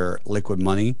with their liquid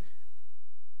money,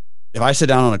 if I sit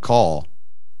down on a call,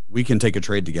 we can take a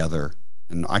trade together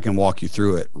and I can walk you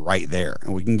through it right there,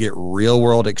 and we can get real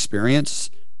world experience.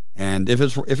 And if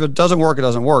it doesn't work, it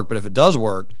doesn't work. But if it does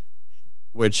work,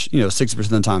 which 60% of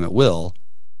the time it will,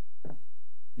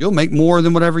 you'll make more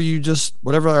than whatever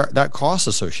that cost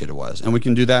associated was. And we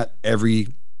can do that every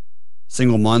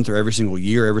single month or every single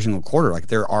year, every single quarter. Like,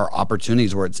 there are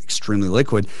opportunities where it's extremely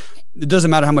liquid. It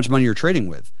doesn't matter how much money you're trading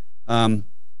with.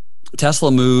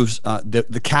 Tesla moves,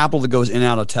 the capital that goes in and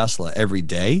out of Tesla every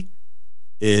day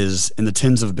is in the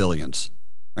tens of billions,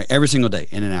 right? Every single day,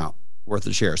 in and out, worth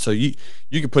of shares. So you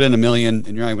could put in $1 million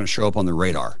and you're not even going to show up on the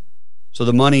radar. So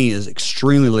the money is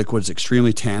extremely liquid, it's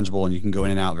extremely tangible, and you can go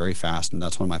in and out very fast. And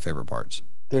that's one of my favorite parts.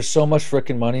 There's so much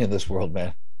freaking money in this world,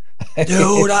 man.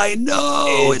 Dude, I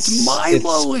know. It's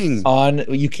mind-blowing.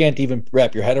 You can't even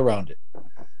wrap your head around it.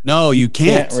 No, you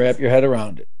can't. Wrap your head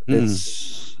around it.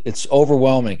 It's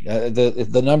overwhelming.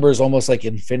 The number is almost like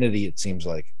infinity, it seems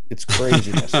like. It's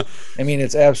craziness. I mean,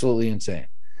 it's absolutely insane.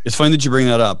 It's funny that you bring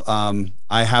that up.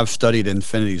 I have studied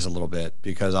infinities a little bit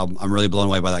because I'm really blown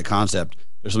away by that concept.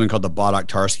 There's something called the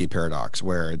Bodok-Tarski paradox,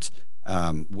 where it's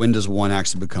when does one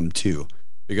actually become two?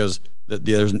 Because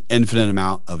there's an infinite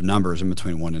amount of numbers in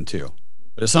between 1 and 2.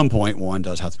 But at some point, 1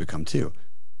 does have to become 2,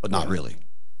 but not really.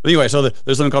 But anyway, so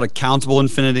there's something called a countable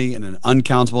infinity and an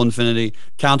uncountable infinity.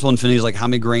 Countable infinity is like how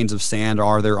many grains of sand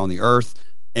are there on the earth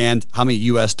and how many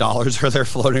US dollars are there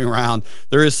floating around.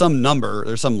 There is some number,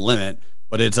 there's some limit,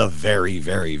 but it's a very,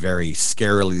 very, very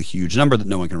scarily huge number that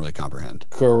no one can really comprehend.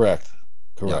 Correct.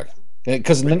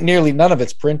 Because nearly none of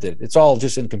it's printed. It's all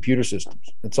just in computer systems.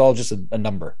 It's all just a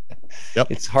number.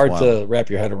 Yep. It's hard to wrap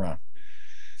your head around.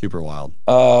 Super wild.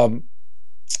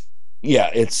 Yeah,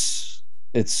 it's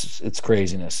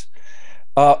craziness.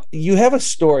 You have a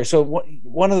story. So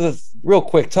one of the real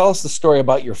quick, tell us the story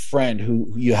about your friend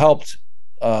who you helped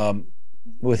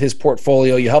with his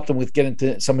portfolio. You helped him with getting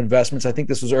into some investments. I think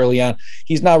this was early on.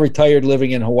 He's now retired, living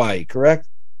in Hawaii, correct?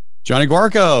 Johnny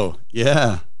Guarco.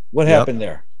 Yeah. What happened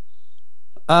there?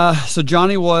 So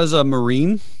Johnny was a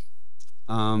Marine.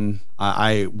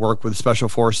 I work with special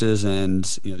forces and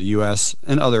the U.S.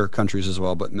 and other countries as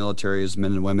well, but militaries,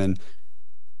 men and women,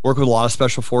 work with a lot of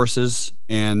special forces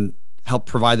and help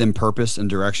provide them purpose and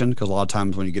direction. Because a lot of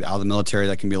times when you get out of the military,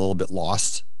 that can be a little bit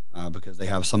lost because they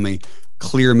have so many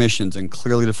clear missions and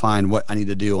clearly define what I need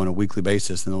to do on a weekly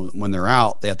basis. And when they're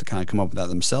out, they have to kind of come up with that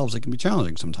themselves. It can be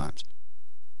challenging sometimes.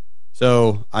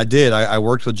 So I did. I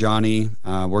worked with Johnny,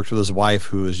 worked with his wife,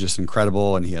 who is just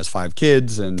incredible, and he has 5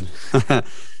 kids. And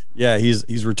yeah,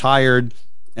 he's retired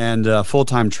and a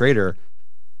full-time trader.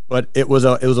 But it was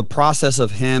a process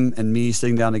of him and me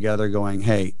sitting down together, going,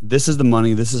 "Hey, this is the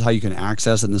money. This is how you can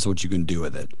access it, and this is what you can do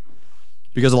with it."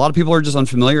 Because a lot of people are just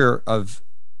unfamiliar of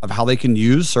how they can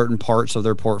use certain parts of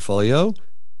their portfolio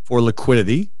for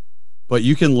liquidity, but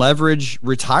you can leverage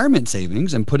retirement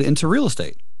savings and put it into real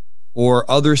estate or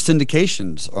other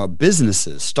syndications, or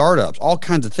businesses, startups, all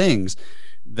kinds of things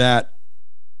that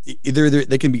either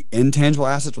they can be intangible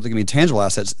assets or they can be tangible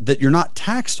assets that you're not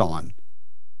taxed on,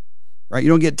 right? You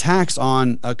don't get taxed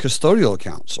on custodial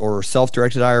accounts or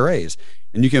self-directed IRAs.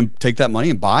 And you can take that money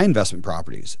and buy investment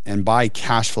properties and buy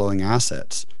cash flowing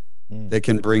assets that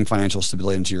can bring financial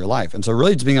stability into your life. And so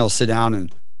really just being able to sit down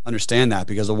and understand that,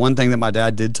 because the one thing that my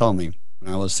dad did tell me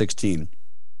when I was 16,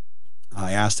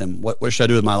 I asked him, what should I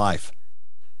do with my life?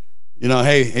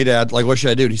 Hey Dad, like, what should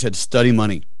I do? And he said, study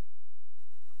money.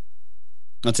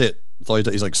 That's it. That's all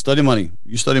he's like, study money.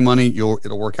 You study money,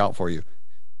 it'll work out for you.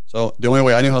 So the only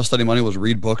way I knew how to study money was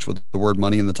read books with the word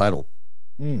money in the title.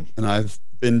 And I've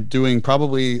been doing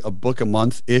probably a book a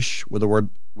month ish with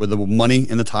the money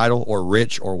in the title, or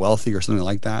rich or wealthy or something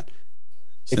like that.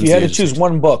 If you had to choose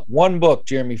one book,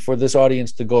 Jeremy, for this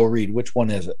audience to go read, which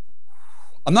one is it?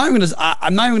 I'm not even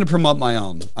going to promote my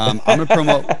own. I'm going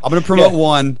to promote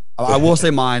one. I will say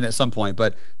mine at some point,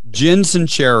 but Jen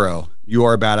Sincero, You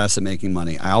Are a Badass at Making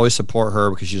Money. I always support her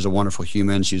because she's a wonderful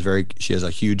human. She has a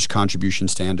huge contribution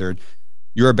standard.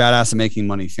 You're a Badass at Making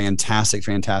Money. Fantastic,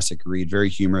 fantastic read. Very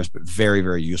humorous, but very,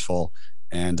 very useful.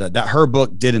 And that her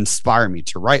book did inspire me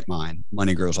to write mine,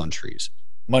 Money Grows on Trees.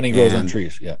 Money Grows on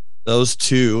Trees, yeah. Those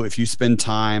two, if you spend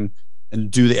time and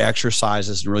do the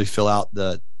exercises and really fill out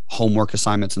the homework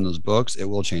assignments in those books, it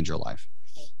will change your life.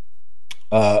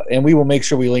 And we will make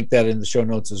sure we link that in the show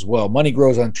notes as well. Money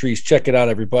Grows on Trees. Check it out,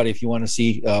 everybody. If you want to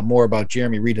see more about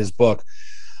Jerremy, read his book.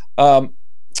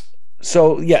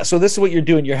 So this is what you're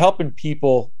doing. You're helping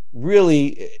people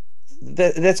really.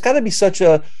 That's got to be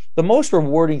the most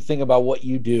rewarding thing about what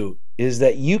you do is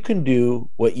that you can do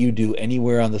what you do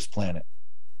anywhere on this planet.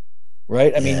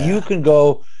 Right? I mean, you can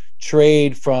go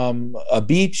trade from a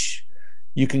beach.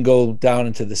 You can go down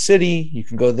into the city. You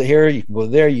can go here. You can go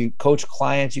there. You coach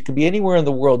clients. You can be anywhere in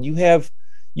the world.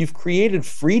 You've created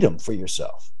freedom for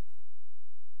yourself.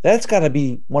 That's got to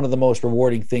be one of the most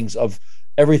rewarding things of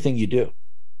everything you do.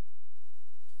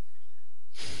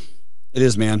 It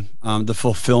is, man. The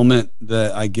fulfillment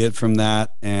that I get from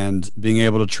that, and being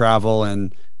able to travel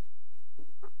and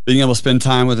being able to spend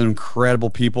time with incredible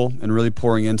people and really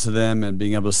pouring into them, and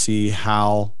being able to see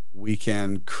how we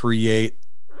can create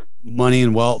money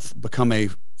and wealth, become a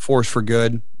force for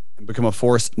good, and become a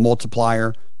force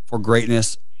multiplier for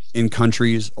greatness in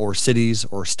countries or cities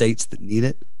or states that need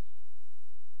it.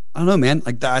 I don't know, man.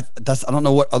 Like I don't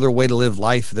know what other way to live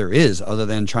life there is other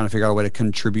than trying to figure out a way to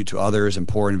contribute to others and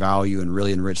pour in value and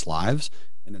really enrich lives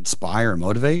and inspire and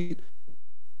motivate.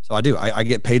 So I do. I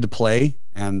get paid to play,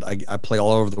 and I play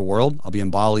all over the world. I'll be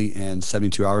in Bali in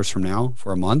 72 hours from now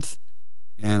for a month.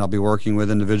 And I'll be working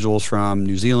with individuals from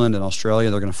New Zealand and Australia.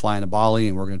 They're going to fly into Bali,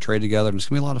 and we're going to trade together. And it's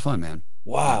going to be a lot of fun, man.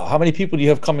 Wow. How many people do you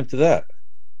have coming to that?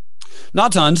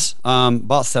 Not tons,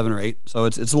 about 7 or 8. So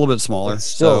it's a little bit smaller.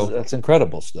 That's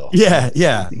incredible still. Yeah.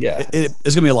 It's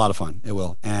going to be a lot of fun. It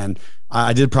will. And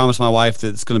I did promise my wife that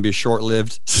it's going to be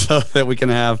short-lived so that we can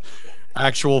have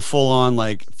actual full-on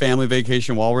like family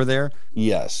vacation while we're there.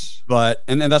 Yes. But,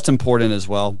 and that's important as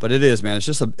well. But it is, man.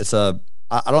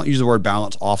 I don't use the word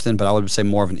balance often, but I would say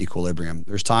more of an equilibrium.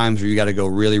 There's times where you got to go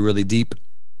really, really deep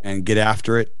and get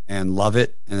after it and love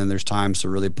it. And then there's times to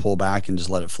really pull back and just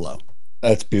let it flow.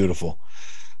 That's beautiful.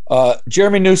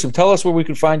 Jerremy Newsome, tell us where we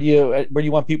can find you, where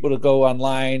you want people to go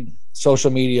online,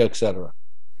 social media, etc.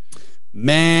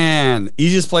 Man,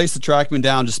 easiest place to track me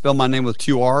down, just spell my name with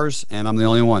 2 R's, and I'm the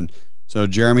only one. So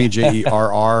Jerremy, Jerremy,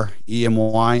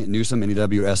 Newsome,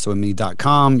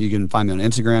 NEWSOME.com. You can find me on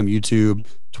Instagram, YouTube,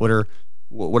 Twitter,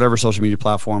 whatever social media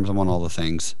platforms. I'm on all the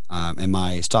things. And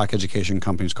my stock education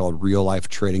company is called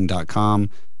reallifetrading.com.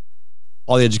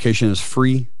 All the education is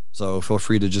free. So feel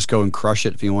free to just go and crush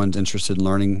it if anyone's interested in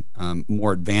learning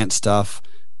more advanced stuff.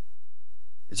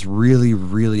 It's really,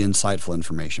 really insightful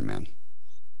information, man.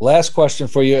 Last question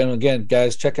for you. And again,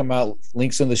 guys, check them out.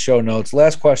 Links in the show notes.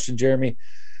 Last question, Jerremy.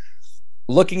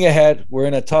 Looking ahead, we're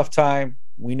in a tough time.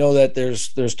 We know that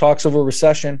there's talks of a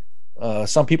recession.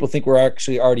 Some people think we're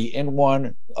actually already in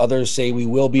one. Others say we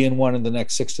will be in one in the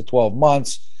next 6 to 12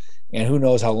 months. And who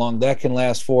knows how long that can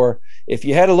last for. If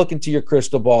you had to look into your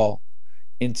crystal ball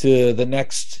into the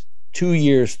next 2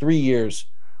 years, 3 years,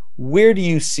 where do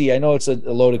you see, I know it's a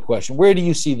loaded question, where do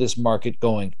you see this market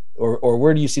going? Or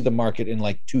where do you see the market in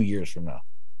like 2 years from now?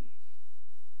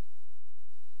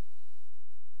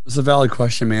 It's a valid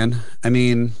question, man. I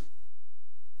mean,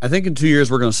 I think in 2 years,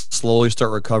 we're going to slowly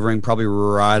start recovering, probably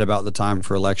right about the time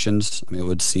for elections. I mean, it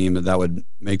would seem that would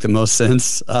make the most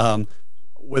sense.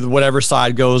 With whatever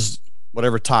side goes,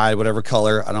 whatever tide, whatever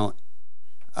color,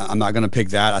 I'm not going to pick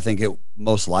that. I think it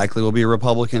most likely will be a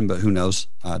Republican, but who knows?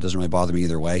 It doesn't really bother me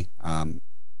either way.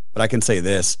 But I can say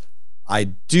this. I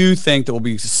do think that we'll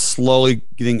be slowly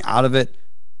getting out of it.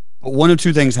 But one of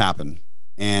two things happen.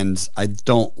 And I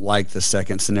don't like the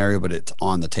second scenario, but it's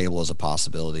on the table as a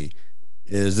possibility.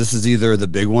 This is either the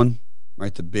big one,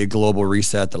 right? The big global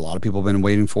reset that a lot of people have been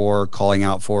waiting for, calling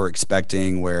out for,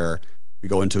 expecting, where we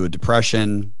go into a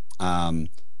depression.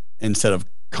 Instead of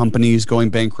companies going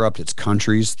bankrupt, it's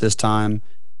countries this time.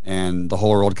 And the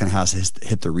whole world kind of has to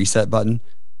hit the reset button.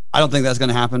 I don't think that's going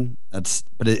to happen.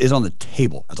 But it is on the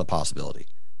table as a possibility.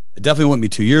 It definitely wouldn't be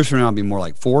 2 years from now. It'd be more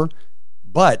like 4.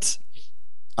 But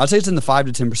I'd say it's in the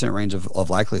 5 to 10% range of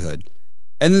likelihood.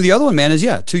 And then the other one, man, is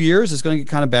 2 years is going to get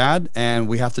kind of bad, and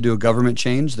we have to do a government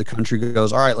change. The country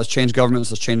goes, all right, let's change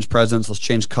governments, let's change presidents, let's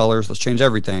change colors, let's change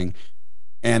everything.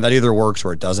 And that either works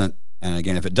or it doesn't. And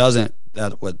again, if it doesn't,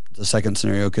 that's what the second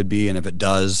scenario could be. And if it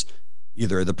does,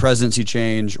 either the presidency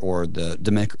change or the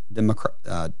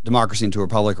democracy into a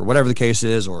republic or whatever the case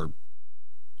is, or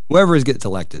whoever gets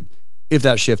elected, if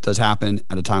that shift does happen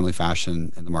at a timely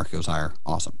fashion and the market goes higher,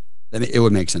 awesome. Then it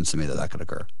would make sense to me that could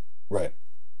occur. Right.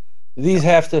 These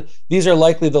are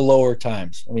likely the lower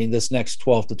times. I mean, this next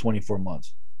 12 to 24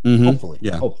 months. Mm-hmm. Hopefully.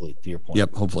 Yeah. Hopefully, to your point.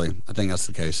 Yep. Hopefully. I think that's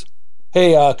the case.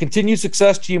 Hey, continued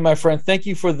success to you, my friend. Thank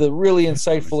you for the really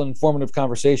insightful and informative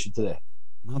conversation today.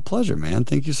 My pleasure, man.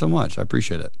 Thank you so much. I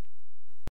appreciate it.